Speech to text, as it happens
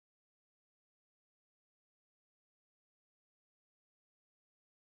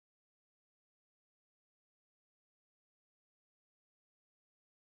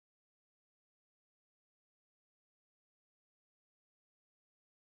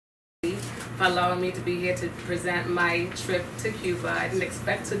for allowing me to be here to present my trip to Cuba. I didn't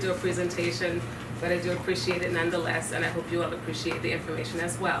expect to do a presentation, but I do appreciate it nonetheless, and I hope you all appreciate the information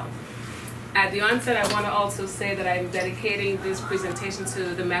as well. At the onset, I want to also say that I'm dedicating this presentation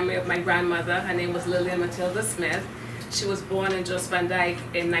to the memory of my grandmother. Her name was Lillian Matilda Smith. She was born in Jos Van Dyke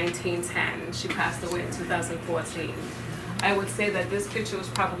in 1910. She passed away in 2014. I would say that this picture was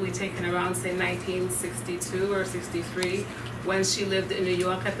probably taken around, say, 1962 or 63, when she lived in New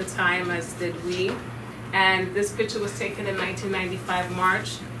York at the time, as did we. And this picture was taken in 1995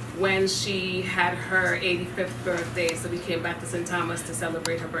 March, when she had her 85th birthday. So we came back to St. Thomas to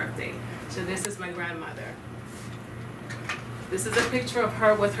celebrate her birthday. So this is my grandmother. This is a picture of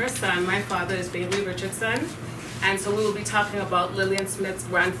her with her son. My father is Bailey Richardson. And so we will be talking about Lillian Smith's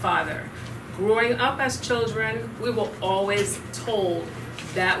grandfather. Growing up as children, we were always told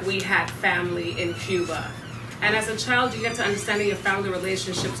that we had family in Cuba. And as a child, you get to understanding your family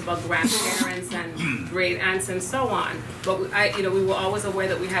relationships about grandparents and great aunts and so on. But we were always aware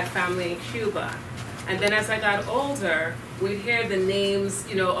that we had family in Cuba. And then as I got older, we'd hear the names,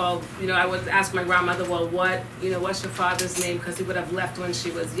 I would ask my grandmother, well, what's your father's name? Because he would have left when she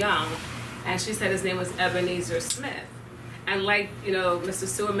was young. And she said his name was Ebenezer Smith. And like, Mr.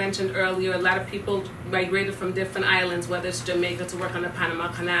 Stewart mentioned earlier, a lot of people migrated from different islands, whether it's Jamaica to work on the Panama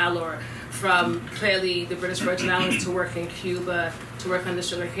Canal, or from clearly the British Virgin Islands to work in Cuba, to work on the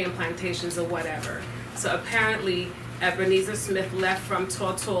sugarcane plantations or whatever. So apparently, Ebenezer Smith left from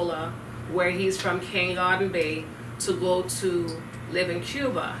Tortola, where he's from King Garden Bay, to go to live in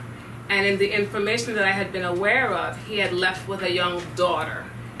Cuba. And in the information that I had been aware of, he had left with a young daughter,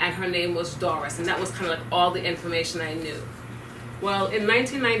 and her name was Doris, and that was kind of like all the information I knew. Well, in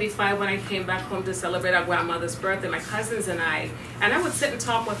 1995, when I came back home to celebrate our grandmother's birthday, my cousins and I would sit and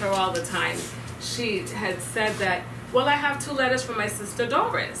talk with her all the time. She had said that, well, I have 2 letters from my sister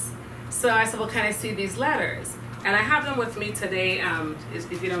Doris. So I said, well, can I see these letters? And I have them with me today,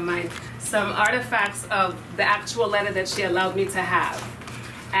 if you don't mind, some artifacts of the actual letter that she allowed me to have.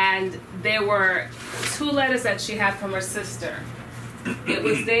 And there were 2 letters that she had from her sister. It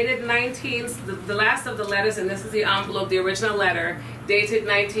was dated the last of the letters, and this is the envelope, the original letter, dated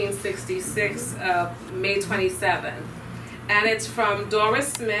 1966, May 27. And it's from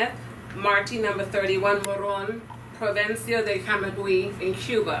Doris Smith, Marty number 31, Moron, Provincia de Camagüey in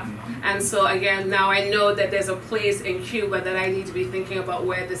Cuba. And so again, now I know that there's a place in Cuba that I need to be thinking about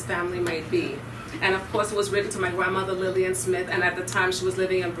where this family might be. And of course, it was written to my grandmother, Lillian Smith, and at the time she was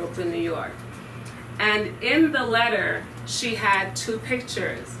living in Brooklyn, New York. And in the letter, she had 2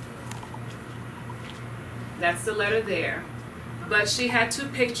 pictures. That's the letter there. But she had 2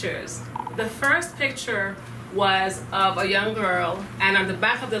 pictures. The first picture was of a young girl, and on the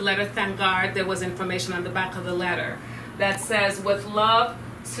back of the letter, thank God, there was information on the back of the letter that says, with love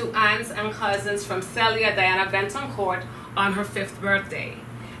to aunts and cousins from Celia Diana Benton Court on her 5th birthday.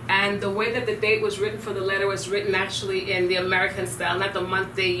 And the way that the date was written for the letter was written actually in the American style, not the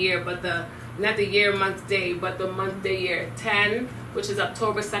month, day, year, but not the year, month, day, but the month, day, year. 10, which is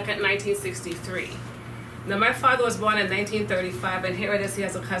October 2nd, 1963. Now, my father was born in 1935, and here it is, he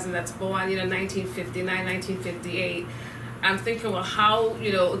has a cousin that's born, 1959, 1958. I'm thinking, well, how,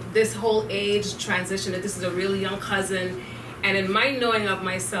 this whole age transition, that this is a really young cousin, and in my knowing of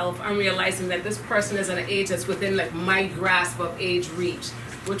myself, I'm realizing that this person is at an age that's within, like, my grasp of age reach,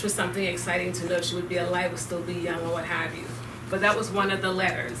 which was something exciting to know. She would be alive, would still be young, or what have you. But that was one of the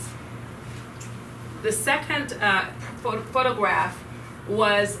letters. The second photograph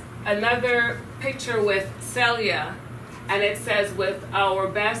was another picture with Celia, and it says, with our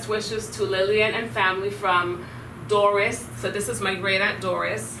best wishes to Lillian and family from Doris, so this is my great aunt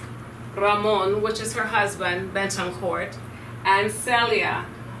Doris, Ramon, which is her husband, Benchancourt, and Celia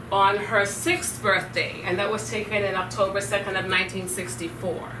on her 6th birthday, and that was taken in October 2nd of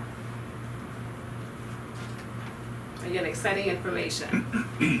 1964. Again, exciting information.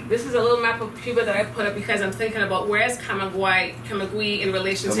 This is a little map of Cuba that I put up because I'm thinking about where's Camagüey in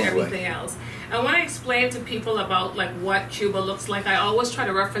relation to everything else. And when I explain to people about like what Cuba looks like, I always try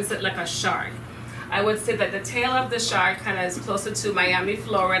to reference it like a shark. I would say that the tail of the shark kind of is closer to Miami,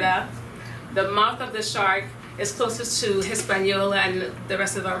 Florida. The mouth of the shark is closer to Hispaniola and the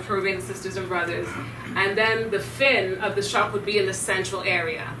rest of our Caribbean sisters and brothers. And then the fin of the shark would be in the central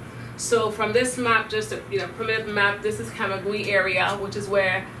area. So from this map, just a primitive map, this is Camagüey area, which is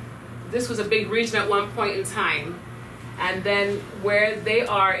where this was a big region at one point in time. And then where they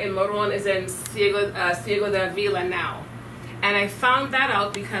are in Moron is in Ciego de Avila now. And I found that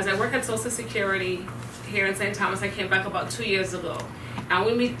out because I work at Social Security here in St. Thomas. I came back about 2 years ago. And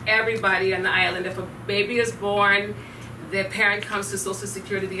we meet everybody on the island. If a baby is born, their parent comes to Social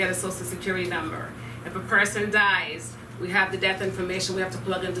Security to get a Social Security number. If a person dies, we have the death information we have to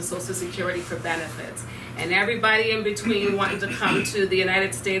plug into Social Security for benefits. And everybody in between wanting to come to the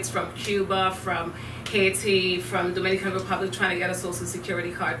United States from Cuba, from Haiti, from Dominican Republic, trying to get a Social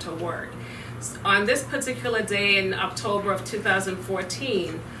Security card to work. On this particular day in October of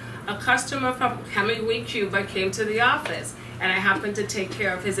 2014, a customer from Camagüey, Cuba came to the office, and I happened to take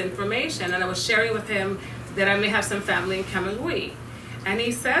care of his information, and I was sharing with him that I may have some family in Camagüey. And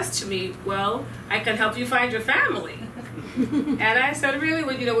he says to me, well, I can help you find your family. And I said, really?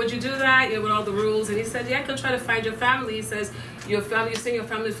 Would you do that? With all the rules? And he said, yeah, I can try to find your family. He says, you're saying your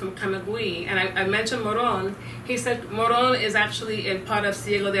family is from Camagüey. And I mentioned Moron. He said, Moron is actually in part of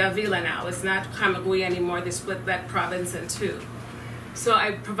Ciego de Avila now. It's not Camagüey anymore. They split that province in two. So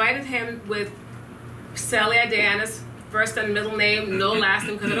I provided him with Celia Diana's first and middle name, no last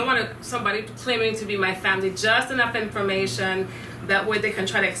name, because I don't want somebody claiming to be my family, just enough information that way they can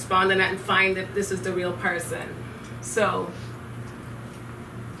try to expound on that and find that this is the real person. So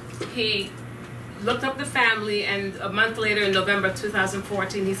he looked up the family, and a month later, in November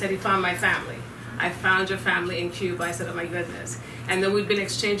 2014, he said he found my family. I found your family in Cuba. I said, oh my goodness. And then we've been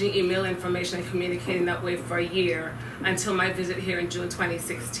exchanging email information and communicating that way for a year until my visit here in June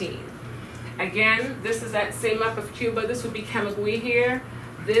 2016. Again, this is that same map of Cuba. This would be Camagüey here.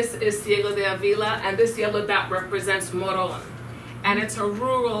 This is Ciego de Avila, and this yellow dot represents Moron. And it's a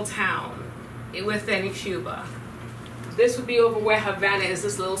rural town within Cuba. This would be over where Havana is,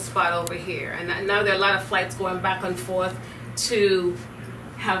 this little spot over here. And now there are a lot of flights going back and forth to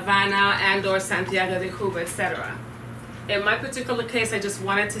Havana and or Santiago de Cuba, etc. In my particular case, I just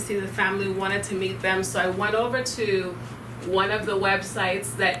wanted to see the family, wanted to meet them, so I went over to one of the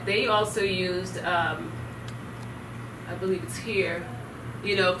websites that they also used, I believe it's here,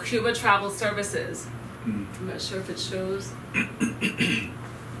 Cuba Travel Services. I'm not sure if it shows.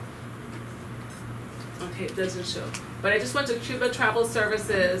 Okay, it doesn't show. But I just went to Cuba Travel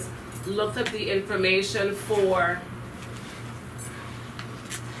Services, looked up the information for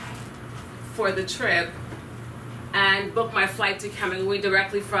the trip, and booked my flight to Camagüey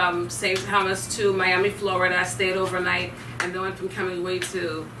directly from St. Thomas to Miami, Florida. I stayed overnight, and then went from Camagüey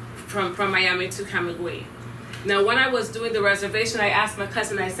from Miami to Camagüey. Now, when I was doing the reservation, I asked my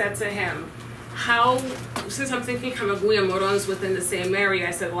cousin, I said to him, since I'm thinking Camagüey and Moron is within the same area,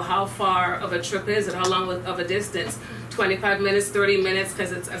 I said, well, how far of a trip is it? How long of a distance? 25 minutes, 30 minutes,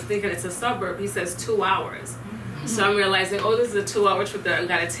 because I'm thinking it's a suburb. He says 2 hours. So I'm realizing, oh, this is a 2-hour trip that I've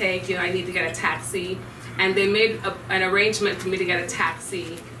got to take. I need to get a taxi. And they made an arrangement for me to get a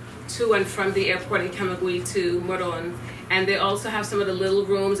taxi to and from the airport in Camagüey to Moron. And they also have some of the little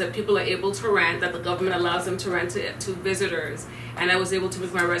rooms that people are able to rent, that the government allows them to rent to visitors. And I was able to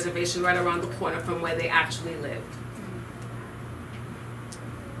make my reservation right around the corner from where they actually lived.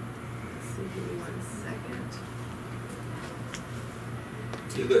 Let's see, give me 1 second.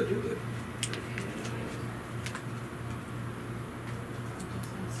 You're good, you're good.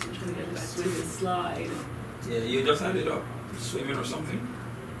 I'm trying to get back to the slide. Yeah, you just ended up swimming or something.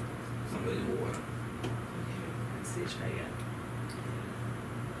 Somebody in the water. Let's see, try again.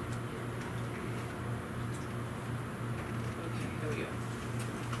 Okay, here we go.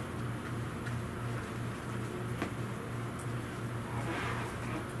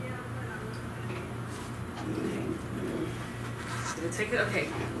 Did it take it? Okay.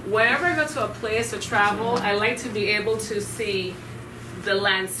 Whenever I go to a place to travel, I like to be able to see the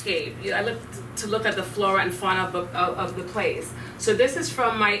landscape. I look at the flora and fauna of the place. So this is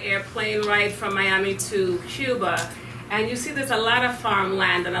from my airplane ride from Miami to Cuba, and you see there's a lot of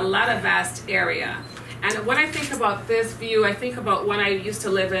farmland and a lot of vast area. And when I think about this view, I think about when I used to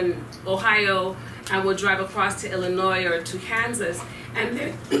live in Ohio and would drive across to Illinois or to Kansas, and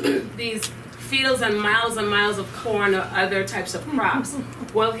there these fields and miles of corn or other types of crops.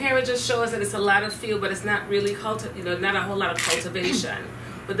 Well, here it just shows that it's a lot of field, but it's not really not a whole lot of cultivation.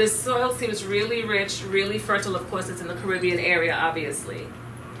 But this soil seems really rich, really fertile. Of course, it's in the Caribbean area, obviously.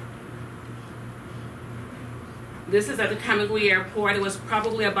 This is at the Camagüey airport. It was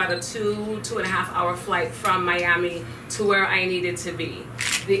probably about a 2.5 hour flight from Miami to where I needed to be.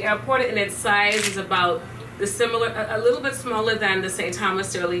 The airport in its size is about a little bit smaller than the St. Thomas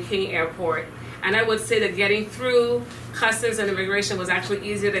Sterling King Airport. And I would say that getting through customs and immigration was actually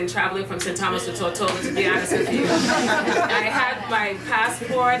easier than traveling from St. Thomas to Tortola, to be honest with you. I had my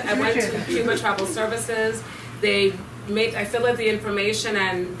passport. I went to Cuba Travel Services. I filled out the information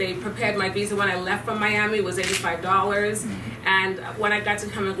and they prepared my visa. When I left from Miami, it was $85. And when I got to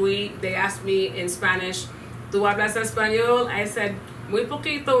Camagüey, they asked me in Spanish, ¿Tú hablas español? I said, muy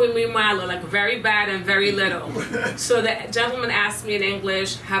poquito y muy malo, like very bad and very little. So the gentleman asked me in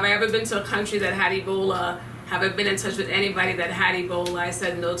English, have I ever been to a country that had Ebola? Have I been in touch with anybody that had Ebola? I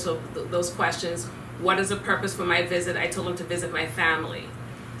said no to those questions. What is the purpose for my visit? I told him to visit my family.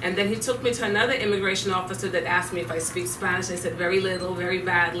 And then he took me to another immigration officer that asked me if I speak Spanish. I said very little, very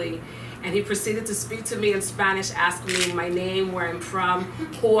badly. And he proceeded to speak to me in Spanish, asking me my name, where I'm from,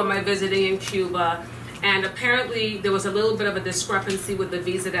 who am I visiting in Cuba. And apparently there was a little bit of a discrepancy with the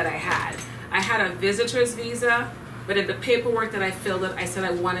visa that I had. I had a visitor's visa, but in the paperwork that I filled out, I said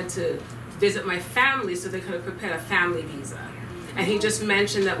I wanted to visit my family so they could have prepared a family visa. And he just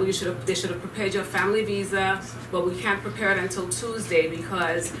mentioned that they should have prepared your family visa, but we can't prepare it until Tuesday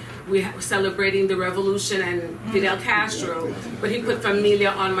because we're celebrating the revolution and Fidel Castro. But he put familia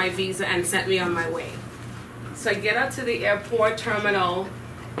on my visa and sent me on my way. So I get up to the airport terminal,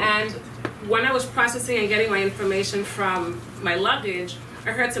 and when I was processing and getting my information from my luggage,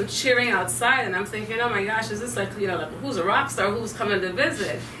 I heard some cheering outside, and I'm thinking, oh my gosh, is this like, like who's a rock star, who's coming to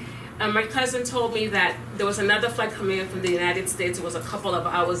visit? And my cousin told me that there was another flight coming in from the United States. It was a couple of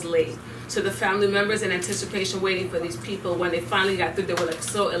hours late. So the family members in anticipation waiting for these people, when they finally got through, they were like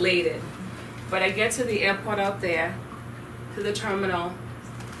so elated. But I get to the airport out there, to the terminal,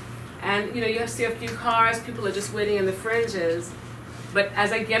 and you see a few cars, people are just waiting in the fringes. But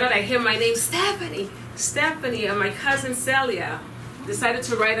as I get out, I hear my name, Stephanie, and my cousin Celia decided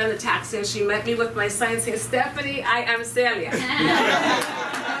to ride on the taxi, and she met me with my sign saying, Stephanie, I am Celia.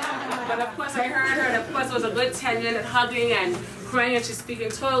 But of course I heard her, and of course it was a good 10-minute hugging and crying, and she's speaking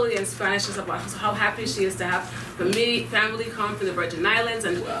totally in Spanish about how happy she is to have family come from the Virgin Islands,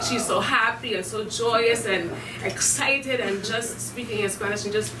 and she's so happy and so joyous and excited and just speaking in Spanish,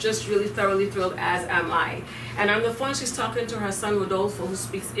 and just really thoroughly thrilled, as am I. And on the phone she's talking to her son Rodolfo, who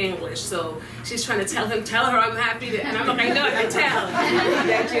speaks English, so she's trying to tell her I'm happy and I'm like, I know, I can tell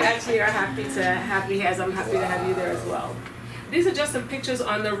that you actually are happy to have me, as I'm happy to have you there as well. These are just some pictures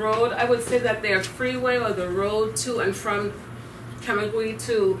on the road. I would say that they're freeway or the road to and from Camagüey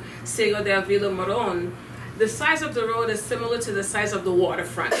to Ciego de Avila Moron. The size of the road is similar to the size of the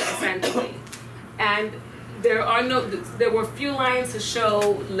waterfront, essentially. And there were few lines to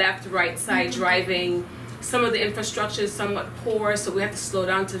show left, right side driving. Some of the infrastructure is somewhat poor, so we have to slow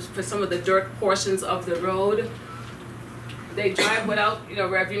down for some of the dirt portions of the road. They drive without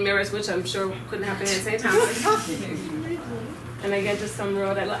rearview mirrors, which I'm sure couldn't happen in St. Thomas. And again, just some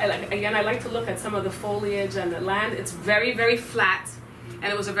road. I like to look at some of the foliage and the land. It's very, very flat,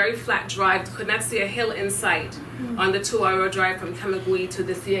 and it was a very flat drive. Could not see a hill in sight on the 2-hour drive from Camagüey to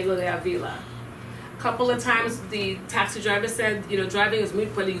the Ciego de Avila. A couple of times the taxi driver said, driving is muy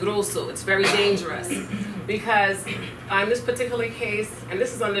peligroso. It's very dangerous, because on this particular case, and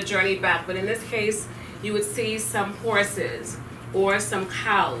this is on the journey back, but in this case, you would see some horses or some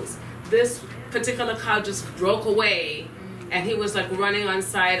cows. This particular cow just broke away, and he was like running on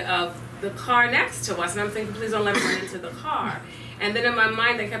side of the car next to us, and I'm thinking, please don't let him run into the car. And then in my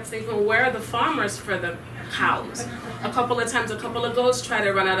mind I kept thinking, where are the farmers for the cows? A couple of times a couple of goats try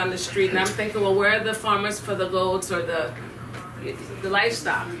to run out on the street, and I'm thinking, well, where are the farmers for the goats or the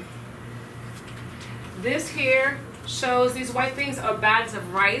livestock? This here shows, these white things are bags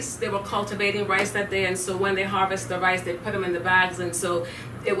of rice. They were cultivating rice that day, and so when they harvest the rice, they put them in the bags, and so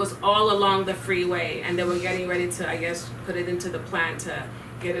it was all along the freeway, and they were getting ready to, I guess, put it into the plant to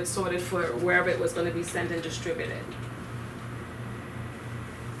get it sorted for wherever it was going to be sent and distributed.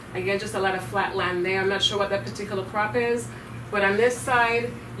 Again, just a lot of flat land there. I'm not sure what that particular crop is, but on this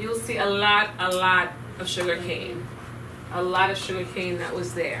side, you'll see a lot of sugar cane. A lot of sugar cane that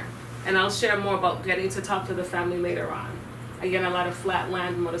was there. And I'll share more about getting to talk to the family later on. Again, a lot of flat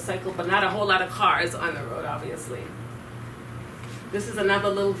land, motorcycle, but not a whole lot of cars on the road, obviously. This is another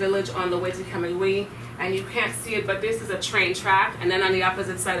little village on the way to Camagüey, and you can't see it, but this is a train track, and then on the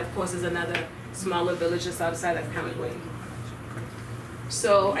opposite side, of course, is another smaller village just outside of Camagüey.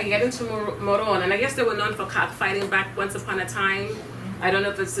 So I get into Moron, and I guess they were known for cockfighting back once upon a time. I don't know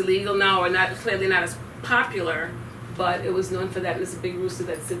if it's illegal now or not, clearly not as popular, but it was known for that. There's a big rooster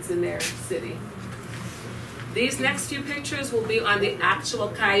that sits in their city. These next few pictures will be on the actual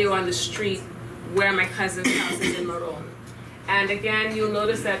calle, on the street where my cousin's house is in Moron. And again, you'll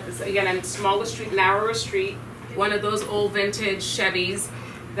notice that this, again, a smaller street, narrower street, one of those old vintage Chevys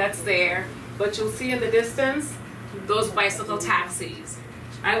that's there. But you'll see in the distance, those bicycle taxis.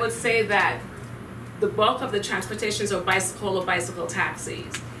 I would say that the bulk of the transportations are bicycle or bicycle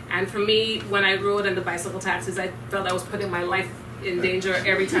taxis. And for me, when I rode in the bicycle taxis, I felt I was putting my life in danger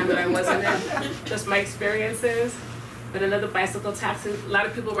every time that I was in it. Just my experiences. But another bicycle taxi, a lot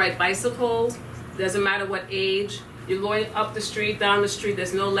of people ride bicycles. Doesn't matter what age. You're going up the street, down the street.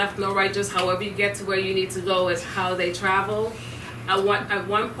 There's no left, no right. Just however you get to where you need to go is how they travel. At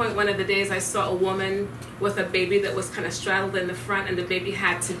one point, one of the days, I saw a woman with a baby that was kind of straddled in the front, and the baby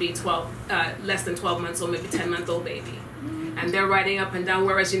had to be less than 12 months old, maybe 10-month-old baby. And they're riding up and down,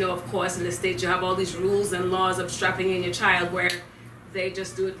 whereas, you know, of course, in the States, you have all these rules and laws of strapping in your child where they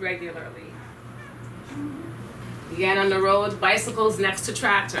just do it regularly. Again, on the road, bicycles next to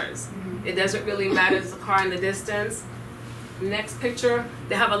tractors. It doesn't really matter, there's a car in the distance. Next picture,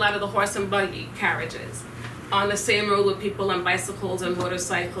 they have a lot of the horse and buggy carriages on the same road with people on bicycles and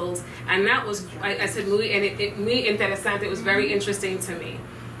motorcycles. And that was, I said, muy interesante, it was very interesting to me.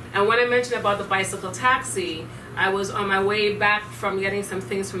 And when I mentioned about the bicycle taxi, I was on my way back from getting some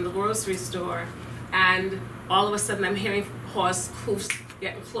things from the grocery store, and all of a sudden I'm hearing horse hoofs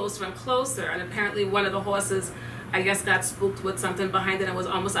getting closer and closer, and apparently one of the horses, I guess, got spooked with something behind it and was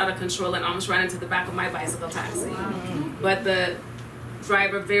almost out of control and almost ran into the back of my bicycle taxi. Wow. But the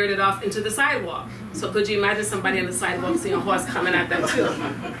driver veered it off into the sidewalk. So could you imagine somebody on the sidewalk seeing a horse coming at them too?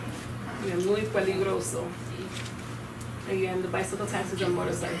 Muy peligroso. Again, the bicycle taxis and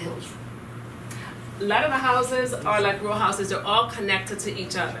motorcycles. A lot of the houses are like row houses. They're all connected to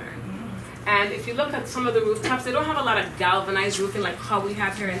each other. And if you look at some of the rooftops, they don't have a lot of galvanized roofing like how we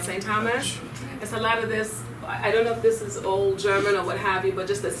have here in St. Thomas. It's a lot of this, I don't know if this is old German or what have you, but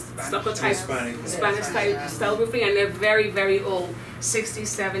just a stucco type, Spanish type style roofing, and they're very, very old, 60,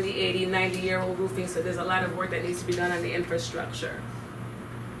 70, 80, 90-year-old roofing, so there's a lot of work that needs to be done on the infrastructure.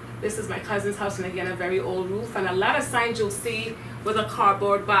 This is my cousin's house, and again, a very old roof, and a lot of signs you'll see with a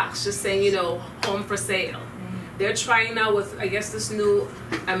cardboard box just saying, you know, home for sale. They're trying now with, I guess, this new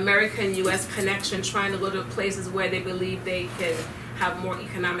American-U.S. connection, trying to go to places where they believe they can have more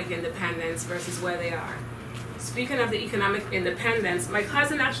economic independence versus where they are. Speaking of the economic independence, my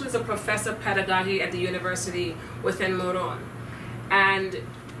cousin actually is a professor of pedagogy at the university within Moron. And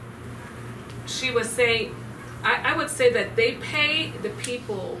she was saying, I would say that they pay the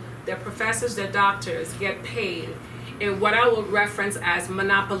people, their professors, their doctors, get paid in what I will reference as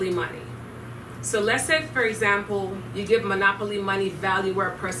monopoly money. So let's say, for example, you give monopoly money value where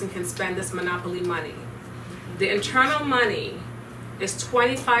a person can spend this monopoly money. The internal money is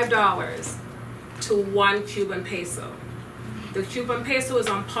 $25 to 1 Cuban peso. The Cuban peso is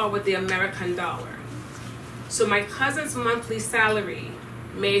on par with the American dollar. So my cousin's monthly salary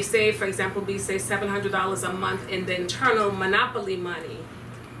may say, for example, be say $700 a month in the internal monopoly money.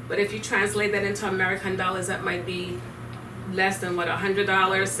 But if you translate that into American dollars, that might be less than what, $100,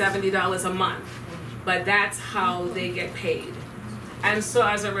 $70 a month. But that's how they get paid. And so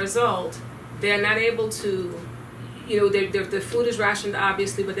as a result, they're not able to, you know, the food is rationed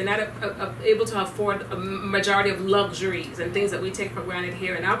obviously, but they're not able to afford a majority of luxuries and things that we take for granted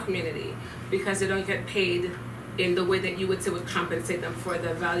here in our community because they don't get paid in the way that you would say would compensate them for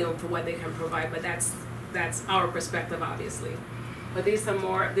the value and for what they can provide. But that's our perspective, obviously. But this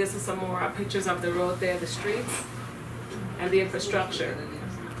is some more pictures of the road there, the streets, and the infrastructure.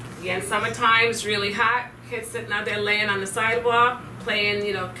 Again, summertime, it's really hot. Kids sitting out there laying on the sidewalk, playing,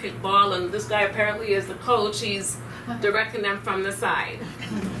 you know, kickball, and this guy apparently is the coach. He's directing them from the side.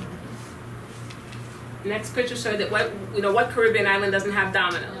 Next picture showed that what Caribbean island doesn't have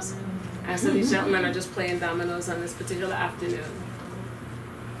dominoes. And so these gentlemen are just playing dominoes on this particular afternoon.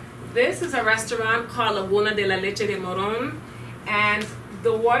 This is a restaurant called Laguna de la Leche de Moron, and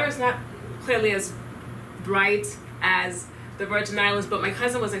the water is not clearly as bright as the Virgin Islands, but my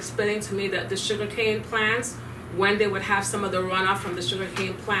cousin was explaining to me that the sugarcane plants, when they would have some of the runoff from the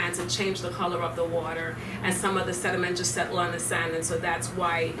sugarcane plants, it changed the color of the water, and some of the sediment just settled on the sand, and so that's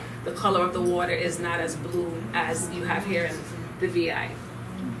why the color of the water is not as blue as you have here in the VI.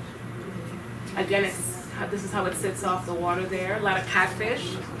 Again, this is how it sits off the water there. A lot of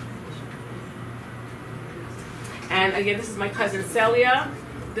catfish. And again, this is my cousin Celia.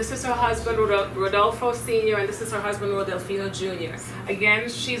 This is her husband Rodolfo Sr. and this is her husband Rodolfino Jr. Again,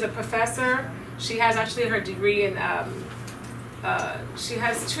 she's a professor. She has actually her degree in, she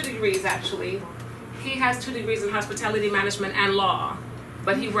has 2 degrees actually. He has 2 degrees in hospitality management and law,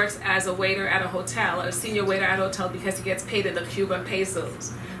 but he works as a waiter at a hotel, a senior waiter at a hotel because he gets paid in the Cuban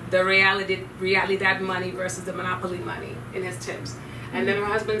pesos, the realidad money versus the monopoly money in his tips. And then her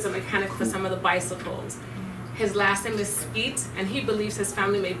husband's a mechanic for some of the bicycles. His last name is Skeet, and he believes his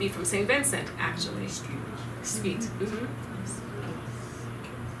family may be from St. Vincent, actually. Skeet. Mm-hmm.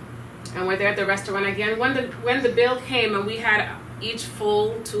 And we're there at the restaurant again. When the bill came and we had each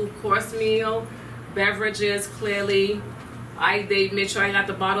full 2-course meal, beverages, clearly, they made sure I got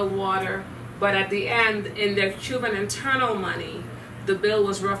the bottled water. But at the end, in their Cuban internal money, the bill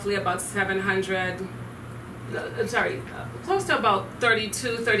was roughly about $700 I'm sorry, close to about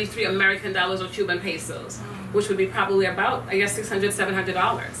 32, 33 American dollars or Cuban pesos, which would be probably about, I guess, $600,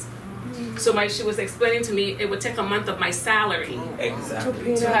 $700. So she was explaining to me it would take a month of my salary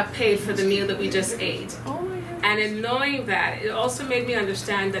to have paid for the meal that we just ate. And in knowing that, it also made me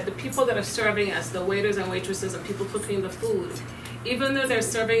understand that the people that are serving us, the waiters and waitresses and people cooking the food, even though they're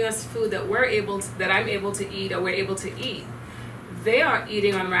serving us food that I'm able to eat or we're able to eat, they are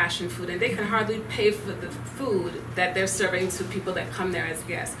eating on ration food and they can hardly pay for the food that they're serving to people that come there as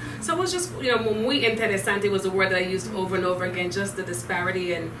guests. So it was just, muy interesante was a word that I used over and over again, just the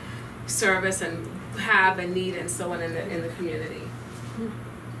disparity in service and have and need and so on in the community.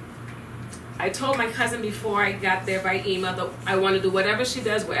 I told my cousin before I got there by email that I want to do whatever she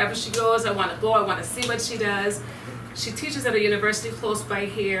does, wherever she goes, I want to go, I want to see what she does. She teaches at a university close by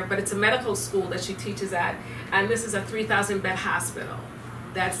here, but it's a medical school that she teaches at, and this is a 3,000 bed hospital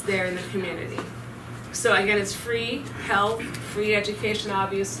that's there in the community. So again, it's free health, free education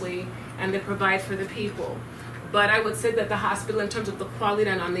obviously, and they provide for the people. But I would say that the hospital, in terms of the quality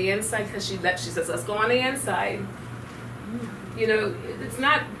and on the inside, because she says, let's go on the inside. It's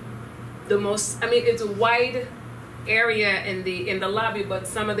not the most, it's a wide area in the lobby, but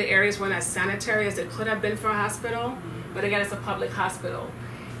some of the areas weren't as sanitary as it could have been for a hospital. But again, it's a public hospital.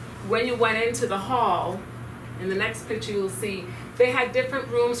 When you went into the hall, in the next picture you'll see, they had different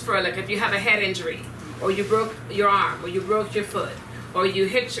rooms for, like, if you have a head injury, or you broke your arm, or you broke your foot, or you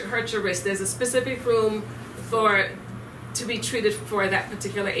hurt your wrist. There's a specific room to be treated for that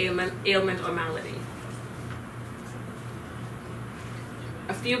particular ailment or malady.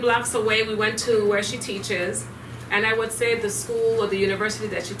 A few blocks away, we went to where she teaches, and I would say the school or the university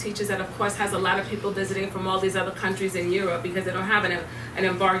that she teaches at, of course, has a lot of people visiting from all these other countries in Europe because they don't have an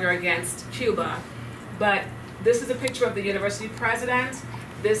embargo against Cuba. But this is a picture of the university president.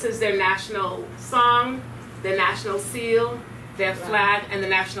 This is their national song, their national seal, their flag, and the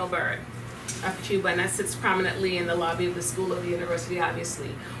national bird of Cuba, and that sits prominently in the lobby of the school or the university, obviously.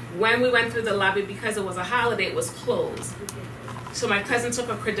 When we went through the lobby, because it was a holiday, it was closed. So my cousin took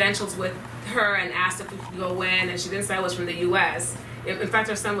her credentials with her and asked if we could go in, and she didn't say I was from the U.S. In fact,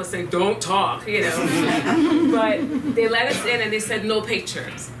 her son was saying, don't talk, But they let us in, and they said no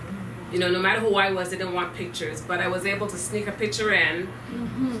pictures. No matter who I was, they didn't want pictures. But I was able to sneak a picture in,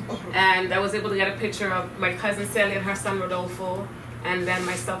 and I was able to get a picture of my cousin Celia and her son Rodolfo, and then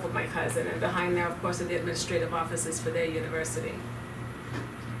myself with my cousin. And behind there, of course, are the administrative offices for their university.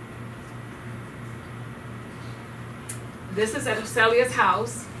 This is at Celia's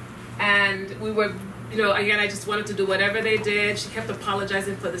house, and we were, again, I just wanted to do whatever they did. She kept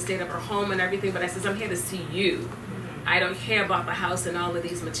apologizing for the state of her home and everything, but I said, I'm here to see you. I don't care about the house and all of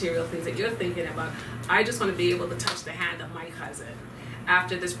these material things that you're thinking about. I just want to be able to touch the hand of my cousin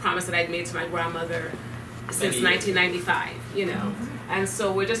after this promise that I'd made to my grandmother since 1995, And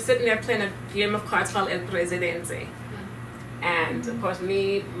so we're just sitting there playing a game of cards called El Presidente. And of course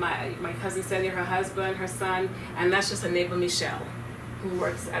me, my cousin Celia, her husband, her son, and that's just a neighbor, Michelle, who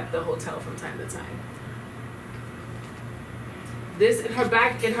works at the hotel from time to time. This, in her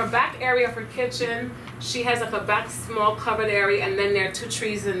back area of her kitchen, she has like a back small covered area, and then there are two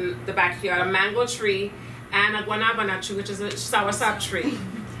trees in the backyard, a mango tree and a guanabana tree, which is a soursop tree.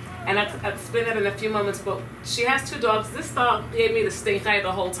 And I'll explain that in a few moments, but she has two dogs. This dog gave me the stink eye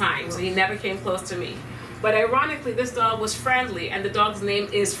the whole time, so he never came close to me. But ironically, this dog was friendly, and the dog's name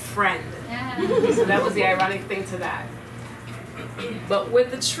is Friend. So that was the ironic thing to that. But with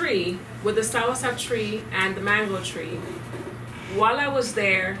the tree, with the soursop tree and the mango tree, while I was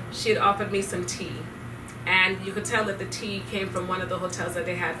there, she had offered me some tea. And you could tell that the tea came from one of the hotels that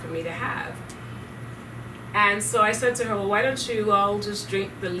they had for me to have. And so I said to her, well, why don't you all just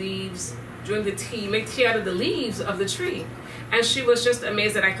drink the leaves, drink the tea, make tea out of the leaves of the tree? And she was just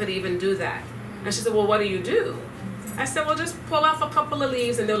amazed that I could even do that. And she said, well, what do you do? I said, well, just pull off a couple of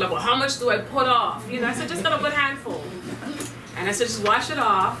leaves. And they were like, well, how much do I put off? I said, just got a good handful. And I said, just wash it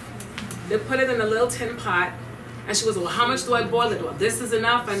off. They put it in a little tin pot. And she goes, well, how much do I boil it? Well, this is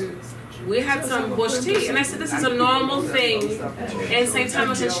enough. And we had some bush tea. And I said, this is a normal thing in St.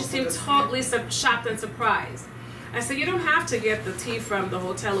 Thomas. And she seemed totally shocked and surprised. I said, you don't have to get the tea from the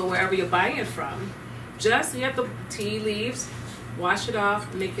hotel or wherever you're buying it from. Just get the tea leaves, wash it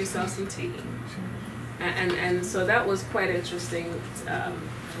off, make yourself some tea. And so that was quite interesting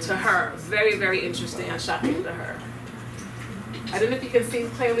to her. Very, very interesting and shocking to her. I don't know if you can see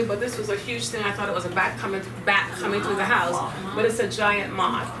clearly, but this was a huge thing. I thought it was a bat coming through the house, but it's a giant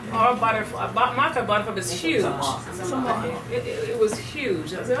moth. Or a butterfly. Moth or butterfly is huge. It was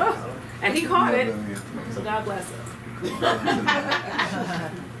huge. I was like, oh. And he caught it, so God bless him.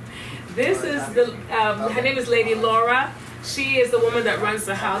 This is the, her name is Lady Laura. She is the woman that runs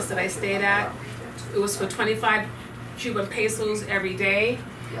the house that I stayed at. It was for 25 Cuban pesos every day.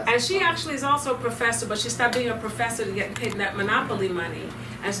 And she actually is also a professor, but she stopped being a professor to get paid that monopoly money.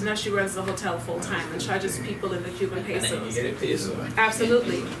 And so now she runs the hotel full time and charges people in the Cuban pesos. And then you get it peso.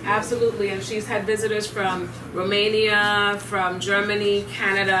 Absolutely, absolutely. And she's had visitors from Romania, from Germany,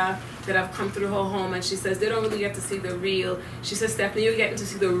 Canada, that have come through her home. And she says they don't really get to see the real. She says, Stephanie, you're getting to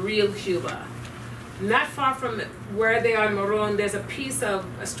see the real Cuba. Not far from where they are in Moron, there's a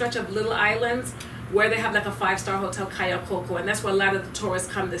stretch of little islands where they have like a 5-star hotel, Cayo Coco, and that's where a lot of the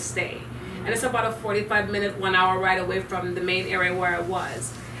tourists come to stay. And it's about a 45-minute, 1-hour ride away from the main area where I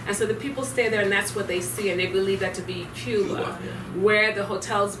was. And so the people stay there and that's what they see, and they believe that to be Cuba, where the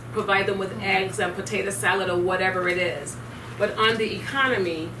hotels provide them with eggs and potato salad or whatever it is. But on the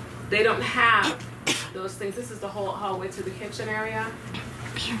economy, they don't have those things. This is the whole hallway to the kitchen area.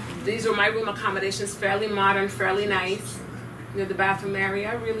 These are my room accommodations, fairly modern, fairly nice. You know, the bathroom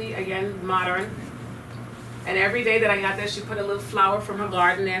area, really, again, modern. And every day that I got there, she put a little flower from her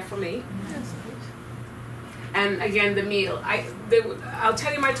garden there for me. And again, the meal. I'll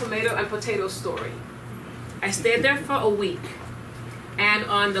tell you my tomato and potato story. I stayed there for a week. And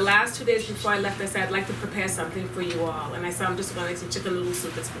on the last 2 days before I left, I said, I'd like to prepare something for you all. And I said, I'm just going to make some chicken noodle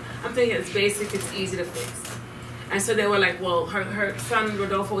soup. I'm thinking it's basic, it's easy to fix. And so they were like, well, her son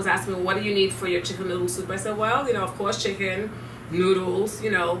Rodolfo was asking me, what do you need for your chicken noodle soup? I said, well, you know, of course, chicken, noodles,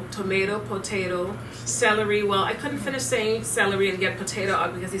 you know, tomato, potato, celery. Well, I couldn't finish saying celery and get potato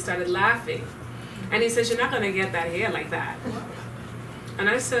out because he started laughing. And he says, you're not going to get that here like that. And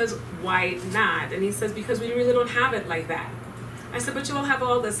I says, why not? And he says, because we really don't have it like that. I said, but you all have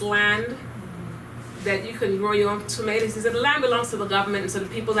all this land that you can grow your own tomatoes. He said, the land belongs to the government, and so the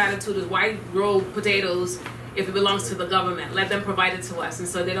people's attitude is, why grow potatoes if it belongs to the government? Let them provide it to us. And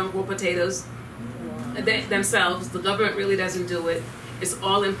so they don't grow potatoes themselves. The government really doesn't do it. It's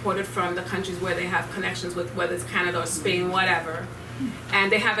all imported from the countries where they have connections with, whether it's Canada or Spain, whatever.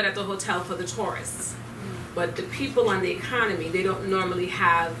 And they have it at the hotel for the tourists. But the people on the economy, they don't normally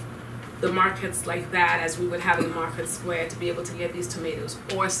have the markets like that as we would have in Market Square to be able to get these tomatoes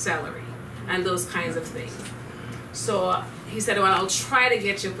or celery and those kinds of things. So he said, well, I'll try to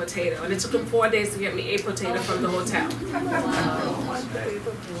get you a potato. And it took him 4 days to get me a potato from the hotel.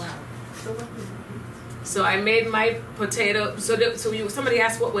 So I made my potato, somebody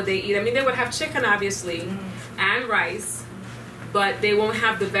asked what would they eat. I mean, they would have chicken, obviously, and rice, but they won't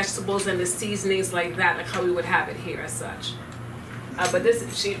have the vegetables and the seasonings like that, like how we would have it here as such. But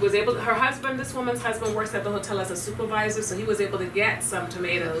she was able, this woman's husband works at the hotel as a supervisor, so he was able to get some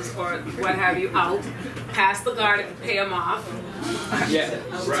tomatoes or what have you out, pass the guard and pay him off. Yeah,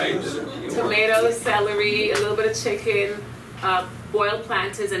 right. Tomatoes, celery, a little bit of chicken, boiled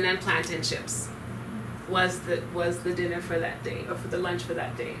plantains, and then plantain chips was the dinner for that day, or for the lunch for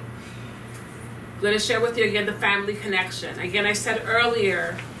that day. I'm going to share with you again the family connection. Again, I said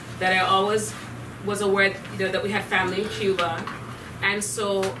earlier that I always was aware, that we had family in Cuba. And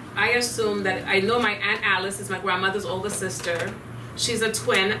so I assumed that, I know my Aunt Alice is my grandmother's older sister. She's a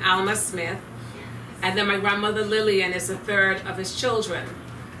twin, Alma Smith. And then my grandmother Lillian is the third of his children.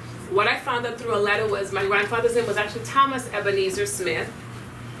 What I found out through a letter was my grandfather's name was actually Thomas Ebenezer Smith.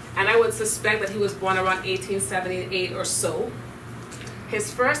 And I would suspect that he was born around 1878 or so.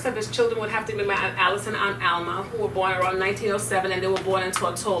 His first of his children would have to be my Aunt Alice and Aunt Alma, who were born around 1907, and they were born in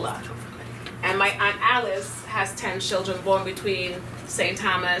Tortola. And my Aunt Alice has 10 children born between St.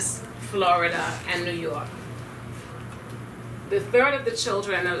 Thomas, Florida, and New York. The third of the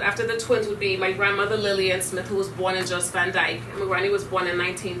children, after the twins, would be my grandmother Lillian Smith, who was born in Jos Van Dyke, and my granny was born in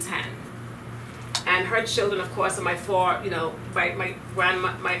 1910. And her children, of course, are my four, my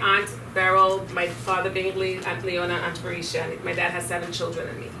aunt Beryl, my father Bingley, Aunt Leona, Aunt Marisha. My dad has 7 children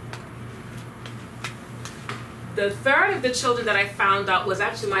and me. The third of the children that I found out was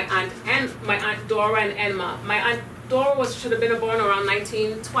actually my aunt Dora and Emma. My aunt Dora should have been born around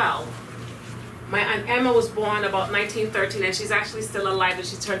 1912. My aunt Emma was born about 1913, and she's actually still alive, and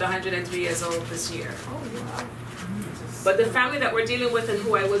she turned 103 years old this year. Oh, wow. But the family that we're dealing with and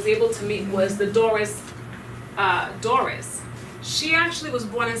who I was able to meet was the Doris. She actually was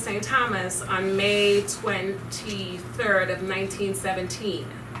born in St. Thomas on May 23rd of 1917.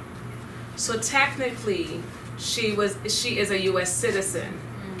 So technically, she is a U.S. citizen.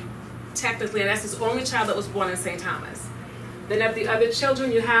 Technically, and that's his only child that was born in St. Thomas. Then of the other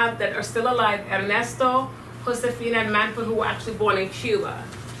children you have that are still alive, Ernesto, Josefina, and Manfred, who were actually born in Cuba.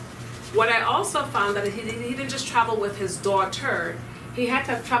 What I also found that he didn't just travel with his daughter, he had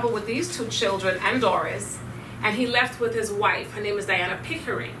to travel with these 2 children and Doris, and he left with his wife. Her name is Diana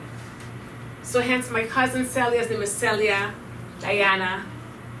Pickering. So hence my cousin Celia's name is Celia Diana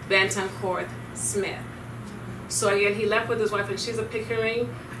Bentoncourt Smith. So again, he left with his wife and she's a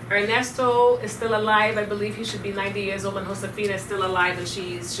Pickering. Ernesto is still alive. I believe he should be 90 years old, and Josefina is still alive and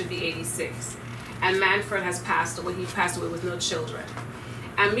she should be 86. And Manfred has passed away. He passed away with no children.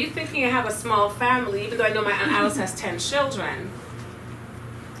 And me thinking I have a small family, even though I know my Aunt Alice has 10 children,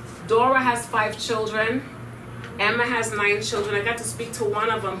 Dora has 5 children, Emma has 9 children. I got to speak to one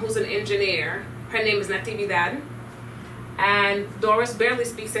of them who's an engineer. Her name is Natividad. And Doris barely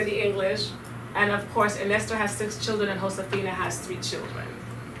speaks any English. And of course, Ernesto has 6 children and Josefina has 3 children.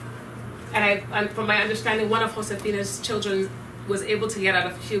 And from my understanding, one of Josefina's children was able to get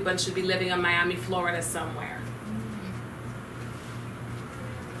out of Cuba and should be living in Miami, Florida somewhere.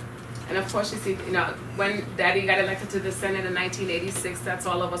 And of course, you see, when Daddy got elected to the Senate in 1986, that's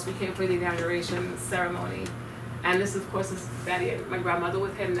all of us. We came for the inauguration ceremony. And this, of course, is Daddy and my grandmother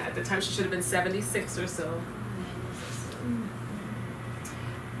with him. At the time, she should have been 76 or so.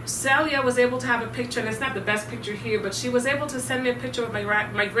 Celia was able to have a picture, and it's not the best picture here, but she was able to send me a picture of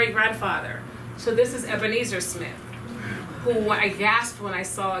my great-grandfather. So this is Ebenezer Smith, who I gasped when I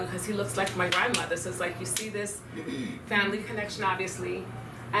saw it because he looks like my grandmother. So it's like you see this family connection, obviously.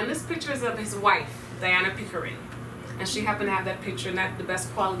 And this picture is of his wife, Diana Pickering. And she happened to have that picture, not the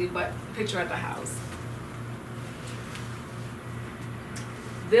best quality, but picture at the house.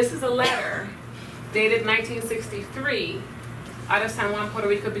 This is a letter dated 1963 out of San Juan, Puerto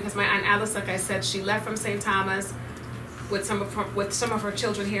Rico, because my Aunt Alice, like I said, she left from St. Thomas with some of her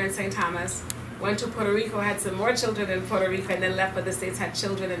children here in St. Thomas, went to Puerto Rico, had some more children in Puerto Rico, and then left for the States, had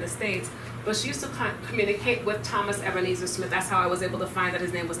children in the States. But she used to communicate with Thomas Ebenezer Smith. That's how I was able to find that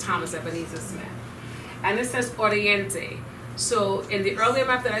his name was Thomas Ebenezer Smith. And it says Oriente. So in the earlier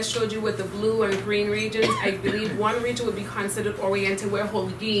map that I showed you with the blue and green regions, I believe one region would be considered Oriente, where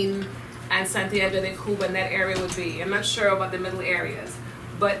Holguin and Santiago de Cuba and that area would be. I'm not sure about the middle areas.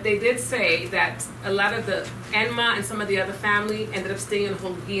 But they did say that a lot of the Enma and some of the other family ended up staying in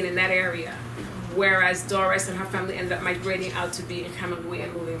Holguin in that area, whereas Doris and her family ended up migrating out to be in Camagüey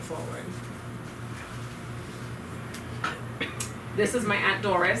and moving forward. This is my Aunt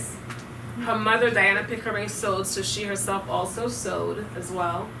Doris. Her mother, Diana Pickering, sewed, so she herself also sewed as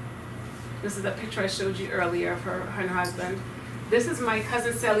well. This is a picture I showed you earlier of her and her husband. This is my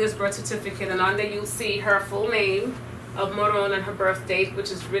cousin Celia's birth certificate, and on there you'll see her full name of Moron and her birth date,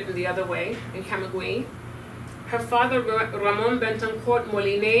 which is written the other way in Camagüey. Her father, Ramon Bentoncourt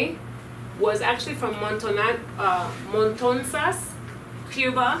Moline, was actually from Montonzas,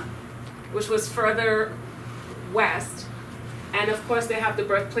 Cuba, which was further west. And of course, they have the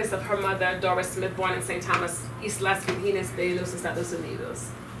birthplace of her mother, Doris Smith, born in St. Thomas, Islas Virgenes de los Estados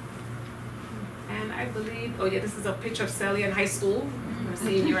Unidos. And I believe, oh yeah, this is a picture of Celia in high school, her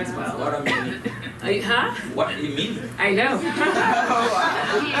senior as well. What I mean? Huh? What do you mean? I know.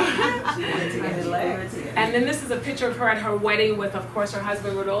 And then this is a picture of her at her wedding with, of course, her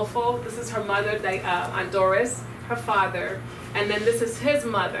husband Rodolfo. This is her mother, Aunt Doris, her father. And then this is his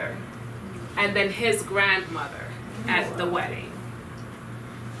mother, and then his grandmother at the wedding.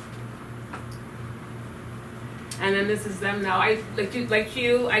 And then this is them now. Like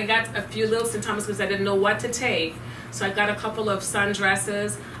you, I got a few little St. Thomas because I didn't know what to take. So I got a couple of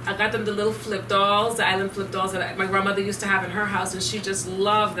sundresses. I got them the little flip dolls, the island flip dolls that my grandmother used to have in her house, and she just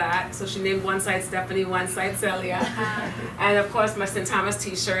loved that. So she named one side Stephanie, one side Celia. And of course my St. Thomas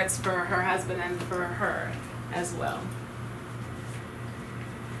t-shirts for her husband and for her as well.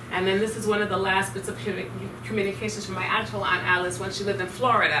 And then this is one of the last bits of communications from my actual Aunt Alice when she lived in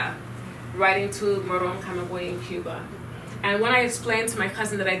Florida, writing to Moron Camagüey in Cuba. And when I explained to my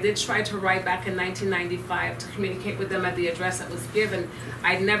cousin that I did try to write back in 1995 to communicate with them at the address that was given,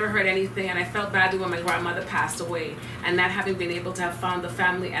 I'd never heard anything, and I felt badly when my grandmother passed away, and not having been able to have found the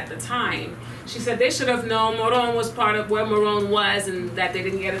family at the time. She said they should have known Moron was part of where Moron was, and that they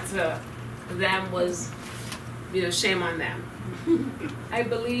didn't get it to them was, shame on them. I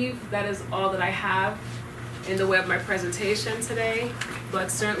believe that is all that I have in the way of my presentation today,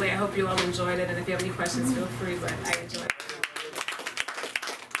 but certainly I hope you all enjoyed it, and if you have any questions, feel free, but I enjoyed it.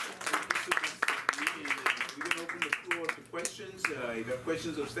 We're going to open the floor to questions. If you have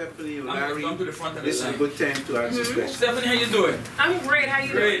questions of Stephanie or Larry, Come to the front of this is a good time to ask questions. Stephanie, how you doing? I'm great, how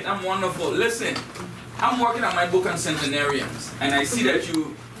you doing? Great, I'm wonderful. Listen, I'm working on my book on centenarians, and I see that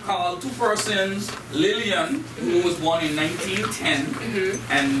you called 2 persons, Lillian, who was born in 1910,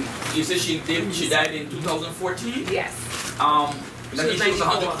 and you said she died in 2014? Yes. That means she was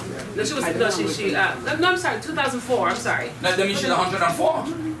 100. No, I'm sorry, 2004, I'm sorry. That means she's 104?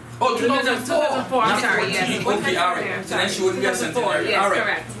 Oh, 2004. 2004, I'm sorry, yes. Okay, all right. So then she wouldn't be a centenarian. Yes, all right.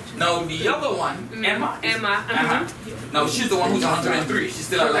 correct. Now the other one, Emma. Now she's the one who's 103. She's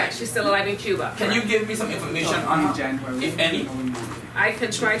still alive. Correct. She's still alive in Cuba. Can you give me some information on her, if any? I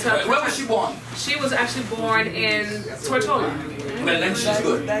can try to. Where was she born? She was actually born in Tortola. Well, then she's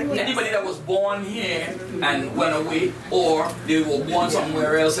good. Anybody that was born here and went away, or they were born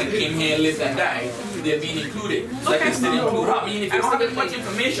somewhere else and came here, lived and died, they're being included. So I can still include her. I mean, if you don't have much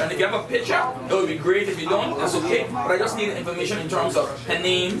information, if you have a picture, that would be great. If you don't, that's okay. But I just need information in terms of her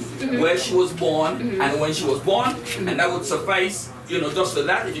name, where she was born, and when she was born, and that would suffice. You know, just for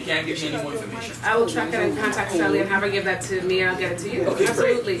that, if you can't give me any more information. I will track it and contact Sally and have her give that to me, and I'll get it to you. Okay,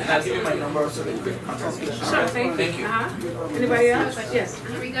 absolutely. Great. And I'll give you my number so that you can contact me. Sure, thank you. Anybody else? Yes.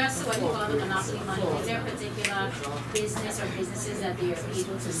 In regards to what you call the monopoly money, is there a particular business or businesses that they are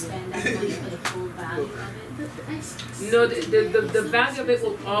able to spend that money for the full value of it? No, the value of it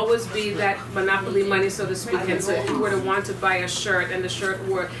will always be that monopoly money, so to speak. And so if you were to want to buy a shirt, and the shirt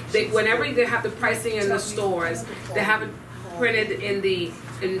were, whenever they have the pricing in the stores, they have it printed in the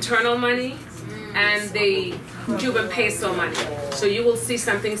internal money and the Cuban peso money. So you will see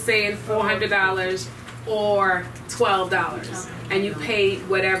something saying $400 or $12, and you pay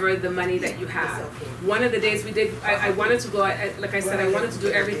whatever the money that you have. One of the days we did, I wanted to go, like I said, I wanted to do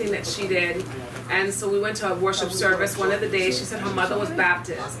everything that she did, and so we went to a worship service. One of the days she said her mother was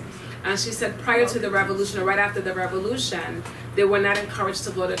Baptist. And she said prior to the revolution, or right after the revolution, they were not encouraged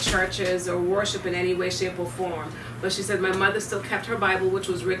to go to churches or worship in any way, shape, or form. But she said my mother still kept her Bible, which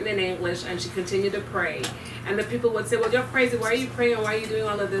was written in English, and she continued to pray. And the people would say, well, you're crazy. Why are you praying? Why are you doing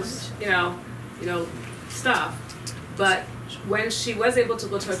all of this, you know, stuff? But when she was able to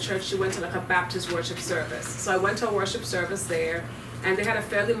go to a church, she went to like a Baptist worship service. So I went to a worship service there, and they had a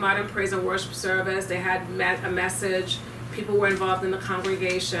fairly modern praise and worship service. They had a message. People were involved in the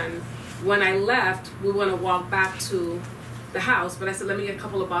congregation. When I left, we were going to walk back to the house, but I said, let me get a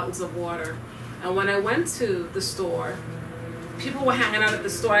couple of bottles of water. And when I went to the store, people were hanging out at the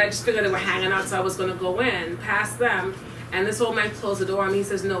store. I just figured they were hanging out, so I was going to go in, past them. And this old man closed the door, and he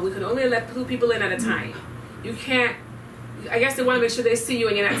says, no, we can only let 2 people in at a time. You can't, I guess they want to make sure they see you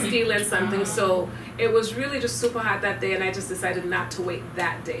and you're not stealing something. So it was really just super hot that day, and I just decided not to wait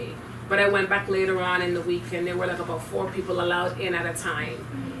that day. But I went back later on in the week, and there were like about 4 people allowed in at a time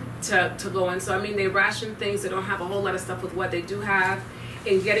to go in. So I mean, they ration things. They don't have a whole lot of stuff with what they do have.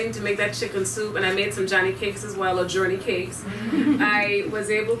 In getting to make that chicken soup, and I made some Johnny cakes as well, or Journey cakes. I was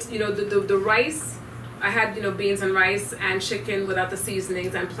able to, the rice, I had, beans and rice and chicken without the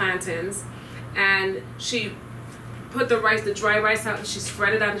seasonings and plantains. And she put the dry rice out, and she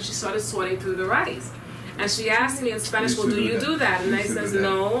spread it out, and she started sorting through the rice. And she asked me in Spanish, well, do you do that? And I says,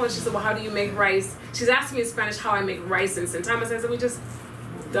 no. And she said, well, how do you make rice? She's asking me in Spanish how I make rice in St. Thomas. I said, we just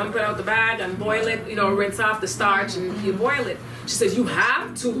dump it out the bag and boil it, rinse off the starch and you boil it. She says, you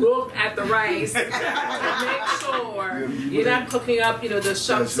have to look at the rice and make sure you're not cooking up, the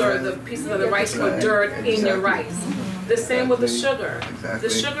chunks or the pieces of the rice with dirt in your rice. The same with the sugar. The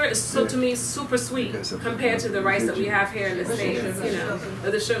sugar is, so to me, super sweet compared to the rice that we have here in the States,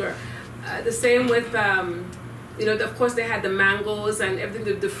 the sugar. The same with, of course they had the mangoes and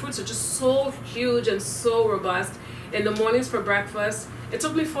everything. The fruits are just so huge and so robust. In the mornings for breakfast, it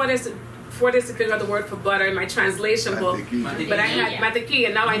took me 4 days to figure out the word for butter in my translation book. But I had mantequilla,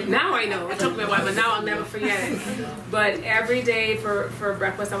 and now I know. It took me a while, but now I'll never forget it. But every day for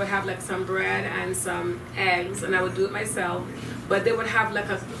breakfast, I would have like some bread and some eggs, and I would do it myself. But they would have like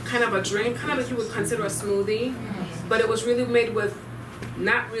a kind of a drink, kind of like you would consider a smoothie, but it was really made with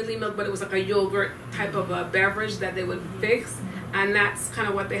not really milk, but it was like a yogurt type of a beverage that they would fix, and that's kind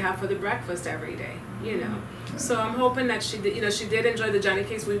of what they have for the breakfast every day, So I'm hoping that she did, she did enjoy the Johnny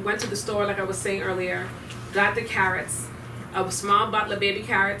cakes. We went to the store, like I was saying earlier, got the carrots, a small bottle of baby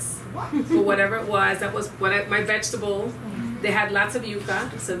carrots for whatever it was. That was my vegetable. They had lots of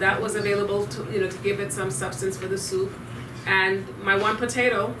yuca, so that was available to to give it some substance for the soup. And my 1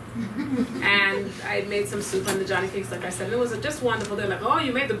 potato, and I made some soup on the Johnny cakes, like I said. And it was just wonderful. They're like, oh,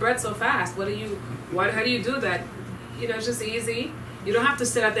 you made the bread so fast. How do you do that? It's just easy. You don't have to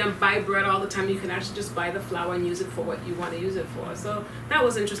sit out there and buy bread all the time. You can actually just buy the flour and use it for what you want to use it for. So that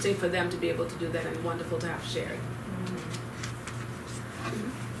was interesting for them to be able to do that, and wonderful to have shared.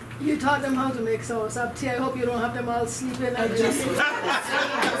 You taught them how to make sauce. Up here, I hope you don't have them all sleeping and just. You're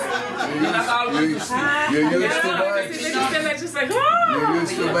used to that. Just like, oh! You're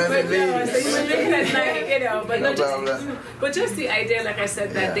used to but just the idea, like I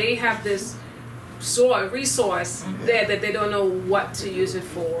said, that they have this resource there that they don't know what to use it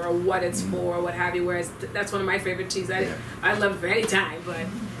for or what it's for or what have you. Whereas that's one of my favorite teas. I love it for any time, but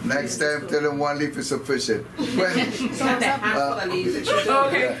Next time, tell them 1 leaf is sufficient. Okay. Yeah.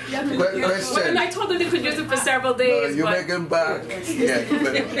 Question. Well, and I told them they could use it for several days. You but make them back. Yeah,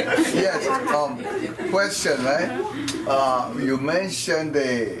 but, yes. Question, right? You mentioned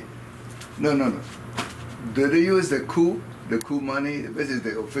the. No. Do they use the coup? The coup money, which is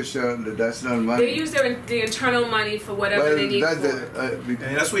the official, the national money. They use the internal money for whatever they need for.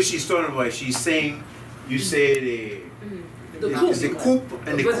 And that's what she's talking about. She's saying, you say the coup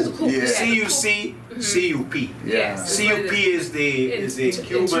and the coup. Yeah. CUC, CUP. Yes. CUP is the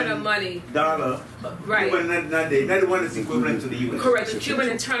Cuban internal money. dollar. Right. Cuban, not the one that's equivalent to the US. Correct. The Cuban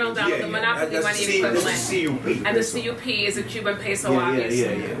internal dollar, the monopoly that's money That's equivalent. the CUP. And the CUP is a Cuban peso, obviously.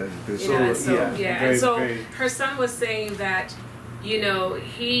 That's You know, and so, Very, and so very- her son was saying that, you know,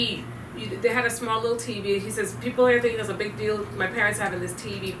 they had a small little TV. He says, people are thinking it's a big deal, my parents having this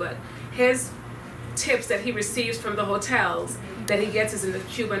TV, but his tips that he receives from the hotels that he gets is in the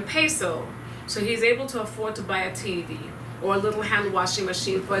Cuban peso. So he's able to afford to buy a TV or a little hand washing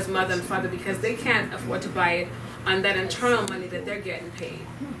machine for his mother and father because they can't afford to buy it on that internal money that they're getting paid.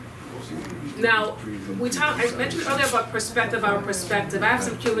 Now, I mentioned earlier about perspective, our perspective. I have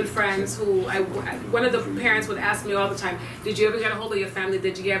some Cuban friends who, one of the parents would ask me all the time, did you ever get a hold of your family?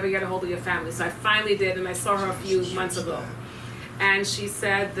 Did you ever get a hold of your family? So I finally did, and I saw her a few months ago. And she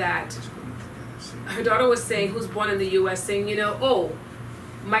said that her daughter was saying, who's born in the U.S., saying, you know, oh,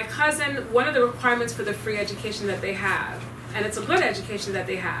 my cousin, one of the requirements for the free education that they have, and it's a good education that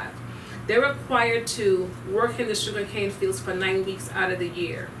they have, they're required to work in the sugarcane fields for 9 weeks out of the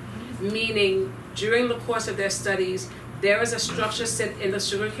year. Meaning, during the course of their studies, there is a structure set in the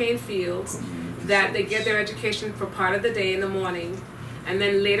sugarcane fields that they get their education for part of the day in the morning, and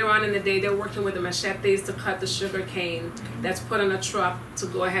then later on in the day, they're working with the machetes to cut the sugarcane that's put on a truck to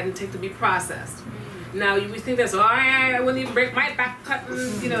go ahead and take to be processed. Now, you would think that's, I wouldn't even break my back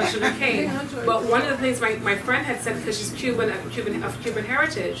cutting, you know, sugarcane. But one of the things my friend had said, because she's Cuban, of Cuban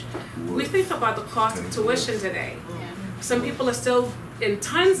heritage, we think about the cost of tuition today. Some people are still in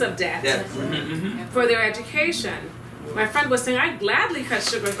tons of debt for their education. My friend was saying, I'd gladly cut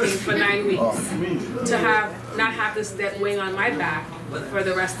sugarcane for 9 weeks to not have this debt weighing on my back for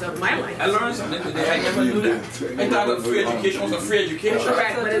the rest of my life. I learned something today. I never knew that. I thought that free education was a free education.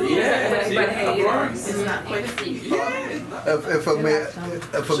 Correct, but hey, you know, it's not quite free. If I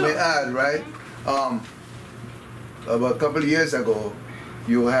may add, right? About a couple of years ago,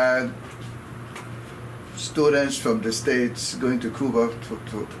 you had students from the States going to Cuba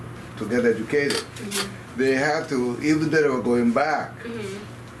to get educated. They had to, even though they were going back,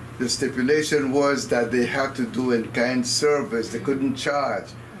 the stipulation was that they had to do in-kind service. They couldn't charge.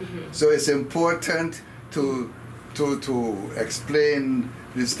 So it's important to explain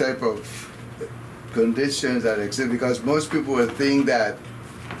this type of conditions that exist, because most people will think that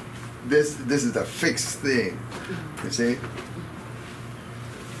this is a fixed thing. You see?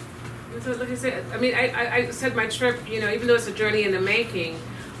 So like I said, I mean, I said my trip, you know, even though it's a journey in the making,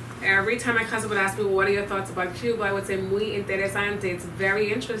 every time my cousin would ask me, well, what are your thoughts about Cuba? I would say, muy interesante. It's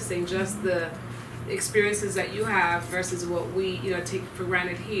very interesting, just the experiences that you have versus what we, you know, take for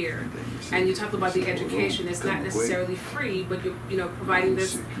granted here. And you talked about the education. It's not necessarily free, but you're, you know, providing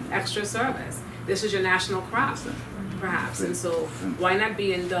this extra service. This is your national crop, perhaps. And so why not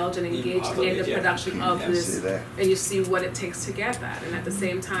be indulged and engaged in the production of this, and you see what it takes to get that. And at the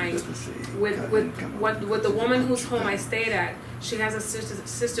same time, with the woman whose home I stayed at, she has a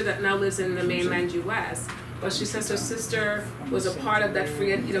sister that now lives in the mainland U.S., but she says her sister was a part of that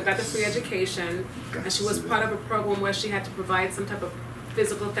free, you know, got the free education, and she was part of a program where she had to provide some type of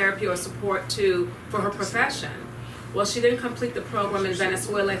physical therapy or support for her profession. Well, she didn't complete the program in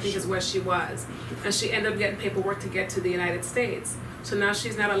Venezuela, I think is where she was, and she ended up getting paperwork to get to the United States. So now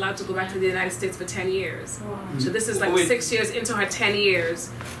she's not allowed to go back to the United States for 10 years. So this is like 6 years into her 10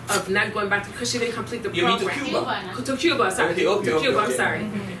 years of not going back because she didn't complete the program. You mean to Cuba? To Cuba, sorry. Okay, to Cuba, I'm okay. sorry.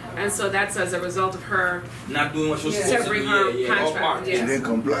 And so that's as a result of her Not doing what she was supposed to do. severing her contract. She Yes. didn't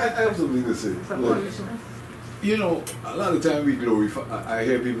comply. I have something to say. Look, you know, a lot of time we glorify, I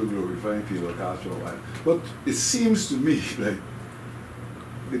hear people glorifying Fidel Castro, but it seems to me like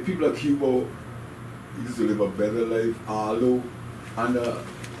the people of Cuba used to live a better life, although under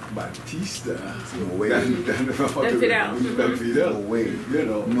Batista No way. than Fidel. No way. You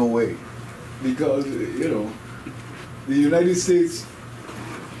know, No way. because, you know, the United States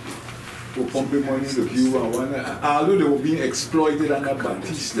were pumping money into Cuba, although they were being exploited under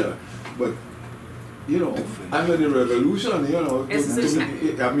Batista, but you know, under the revolution, you know, It's to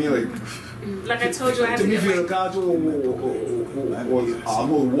me, I mean, like I told you, I had to to me, get Fidel my... Castro was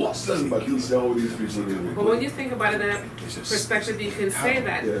almost worse than Batista, all these people. But when you think about it in that perspective, you can say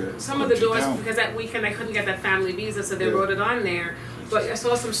that some of the doors, because that weekend I couldn't get that family visa, so they wrote it on there. But I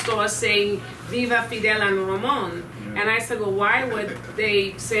saw some stores saying Viva Fidel and Ramon. And I said, well, why would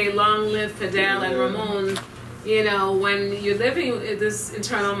they say long live Fidel and Ramon, you know, when you're living this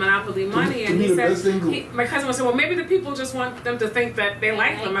internal monopoly money? And he said, my cousin was saying, well, maybe the people just want them to think that they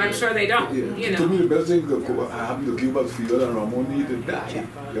like them, and I'm sure they don't, you know. To me, the best thing that happened to Cuba, Fidel and Ramon needed to die.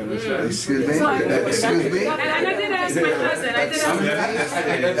 You understand? Excuse me? Excuse me? And I did ask my cousin,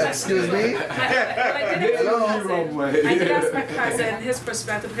 Excuse me? I did ask my cousin his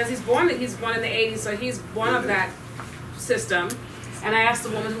perspective, because he's born in the 80s, so he's born of that system. And I asked the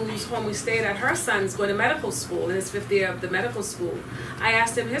woman whose home we stayed at, her son's going to medical school, in his 5th year of the medical school. I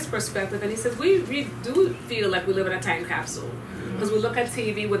asked him his perspective, and he says, we do feel like we live in a time capsule. Because we look at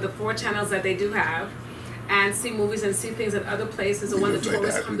TV with the 4 channels that they do have, and see movies and see things at other places, and when the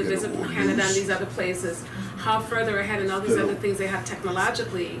tourists come to visit Canada and these other places, how further ahead and all these other things they have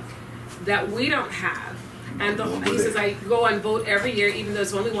technologically that we don't have. And he says, I go and vote every year, even though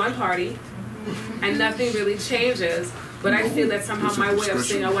there's only one party, and nothing really changes. But I feel that somehow my way of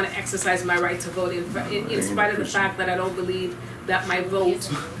saying I want to exercise my right to vote, in spite of the fact that I don't believe that my vote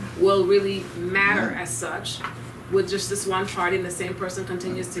will really matter as such, with just this one party and the same person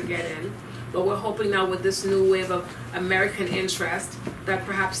continues to get in. But we're hoping now with this new wave of American interest that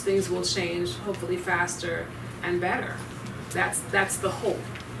perhaps things will change, hopefully faster and better. That's the hope.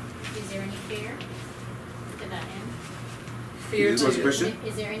 Is there any fear to that end? Fear What's the question?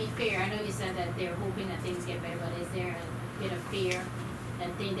 Is there any fear? I know you said that they're hoping that things get better, but is there a bit of fear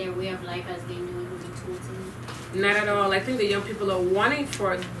that their way of life as they knew it will be totally? Not at all. I think the young people are wanting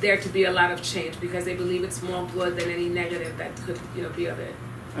for there to be a lot of change because they believe it's more good than any negative that could, be of it.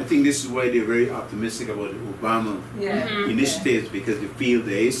 I think this is why they're very optimistic about the Obama initiatives, because they feel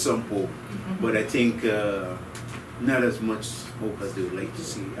there is some hope. But I think not as much hope as they would like to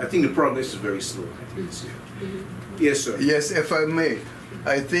see. I think the progress is very slow, I think, this year. Yes, sir. Yes, if I may.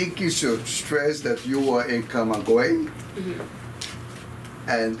 I think you should stress that you are in Camagüey,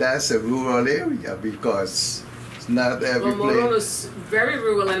 and that's a rural area, because it's not every Well, Morona is very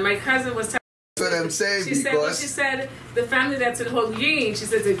rural, and my cousin was telling That's what I'm saying, she said, the family that's in Holguin, she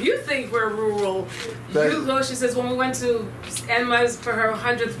says, if you think we're rural, you go. She says, when we went to Emma's for her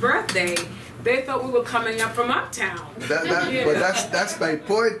 100th birthday, they thought we were coming up from uptown. But that's my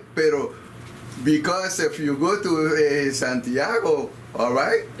point, pero because if you go to Santiago, all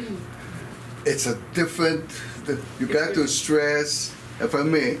right, it's a different, you got to stress, if I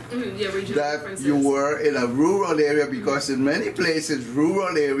may, that you were in a rural area, because in many places,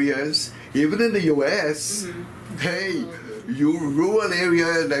 rural areas, even in the U.S., hey, you rural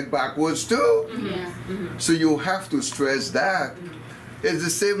area like backwoods too. So you have to stress that.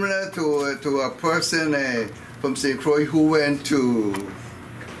 It's similar to a person from St. Croix who went to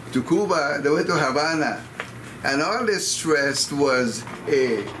Cuba. They went to Havana, and all they stressed was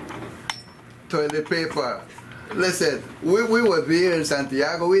toilet paper. Listen, we were there in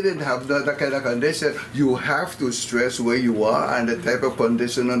Santiago. We didn't have that kind of condition. You have to stress where you are and the type of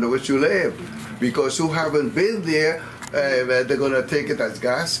condition under which you live, because who haven't been there, they're gonna take it as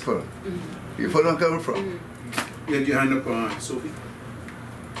gospel. You follow where I'm coming from? You had your hand up, Sophie.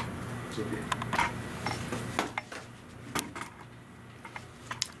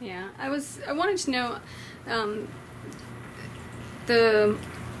 Yeah, I wanted to know, the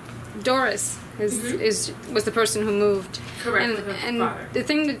Doris was the person who moved. Correct. And the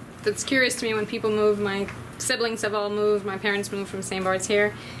thing that's curious to me, when people move, my siblings have all moved, my parents moved from St. Bart's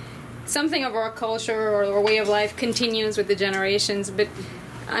here, something of our culture or way of life continues with the generations, but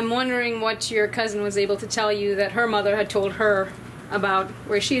I'm wondering what your cousin was able to tell you that her mother had told her about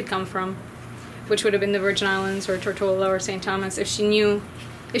where she had come from, which would have been the Virgin Islands or Tortola or St. Thomas, if she knew,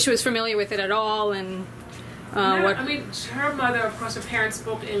 if she was familiar with it at all. And what? I mean, her mother, of course, her parents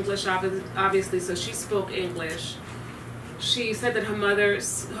spoke English, obviously, so she spoke English. She said that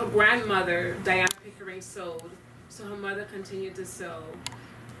her grandmother, Diana Pickering, sewed, so her mother continued to sew.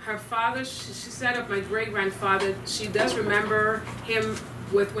 Her father, she said of my great-grandfather, she does remember him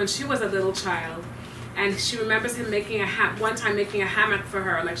when she was a little child, and she remembers him one time making a hammock for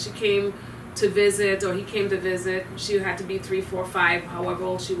her. Like, she came to visit, or he came to visit. She had to be 3, 4, 5, however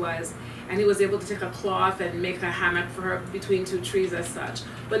old she was, and he was able to take a cloth and make a hammock for her between 2 trees as such.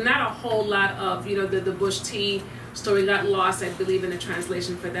 But not a whole lot of, the bush tea story got lost, I believe, in the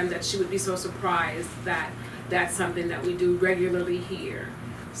translation for them, that she would be so surprised that that's something that we do regularly here.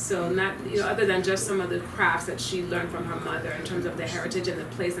 So not, other than just some of the crafts that she learned from her mother in terms of the heritage and the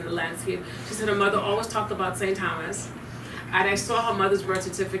place and the landscape. She said her mother always talked about St. Thomas. And I saw her mother's birth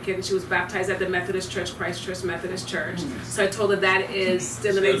certificate, and she was baptized at the Methodist Church, Christchurch Methodist Church. So I told her that is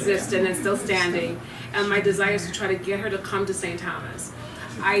still in existence and still standing. And my desire is to try to get her to come to St. Thomas.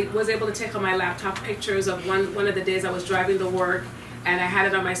 I was able to take on my laptop pictures of one of the days I was driving to work, and I had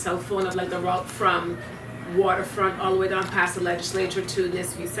it on my cell phone of like the route from Waterfront all the way down past the legislature to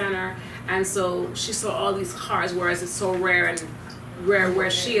Nisby Center. And so she saw all these cars, whereas it's so rare where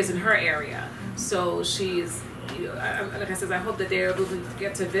she is in her area. So she's, like I said, I hope that they're able to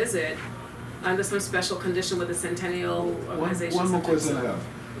get to visit under some special condition with the Centennial Organization. One more question I have.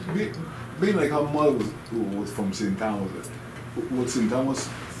 Being like her mother was from St. Thomas, was St. Thomas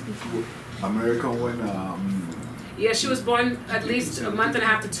American when? Yeah, she was born at least a month and a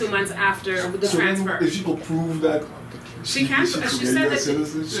half to 2 months after the transfer. If she could prove that, she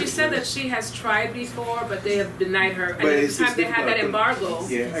said that she has tried before, but they have denied her. And at the time they had that embargo.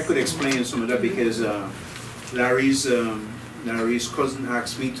 Yeah, I could explain some of that because Larry's cousin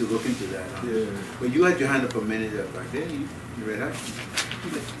asked me to look into that. But you had your hand up a minute back there. You read that?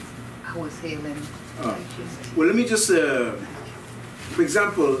 I was hailing. Well, let me just, for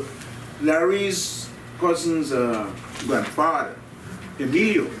example, Larry's cousin's grandfather,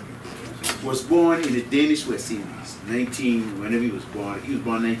 Emilio, was born in the Danish West Indies, whenever he was born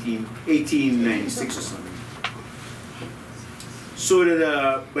 1896 or something. So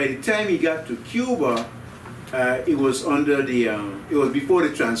that by the time he got to Cuba, it was it was before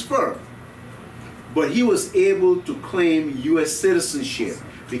the transfer. But he was able to claim U.S. citizenship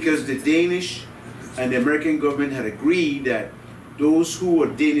because the Danish and the American government had agreed that those who were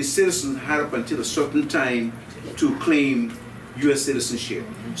Danish citizens had up until a certain time to claim U.S. citizenship.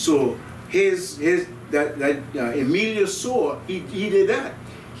 So Emilio saw he did that.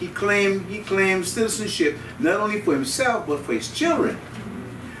 He claimed citizenship not only for himself but for his children.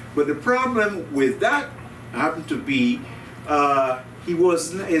 But the problem with that happened to be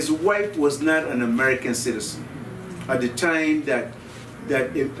his wife was not an American citizen at the time that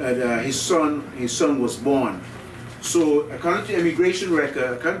his son was born. So according to immigration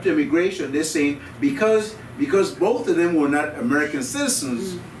record, they're saying because both of them were not American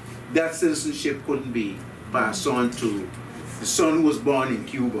citizens, that citizenship couldn't be passed on to the son who was born in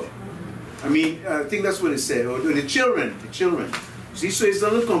Cuba. I mean, I think that's what it said. Or the children. See, so it's a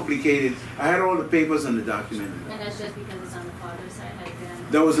little complicated. I had all the papers on the document. And that's just because it's on the father's side.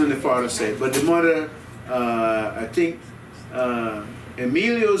 That was on the father's side, but the mother, I think,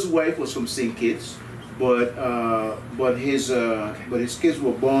 Emilio's wife was from St. Kitts. But his kids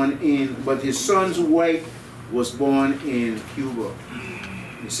were born but his son's wife was born in Cuba.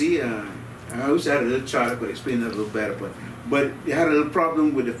 You see, I wish I had a little chart that could explain that a little better, but they had a little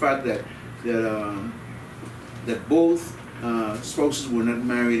problem with the fact that both spouses were not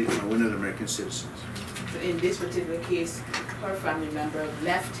married and were not American citizens. In this particular case, her family member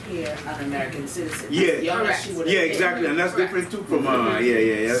left here an American citizen. Yeah, exactly, and that's different too from that's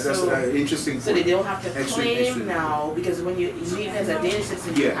interesting. So they don't have to claim now because when you leave as a Danish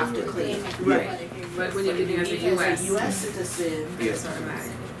citizen, you have to claim. Right. But when you're living as a U.S. citizen, it's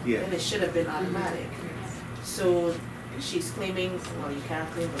automatic. Then it should have been automatic. So she's claiming, well, you can't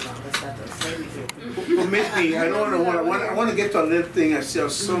claim the law. That's not the same. Permit me, I want to get to a little thing. I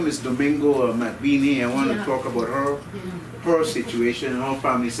saw Miss Domingo Matbini. I want to talk about her situation and her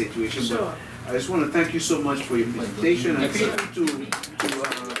family situation. Sure. But I just want to thank you so much for your presentation and to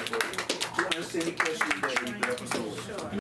answer any questions that you have.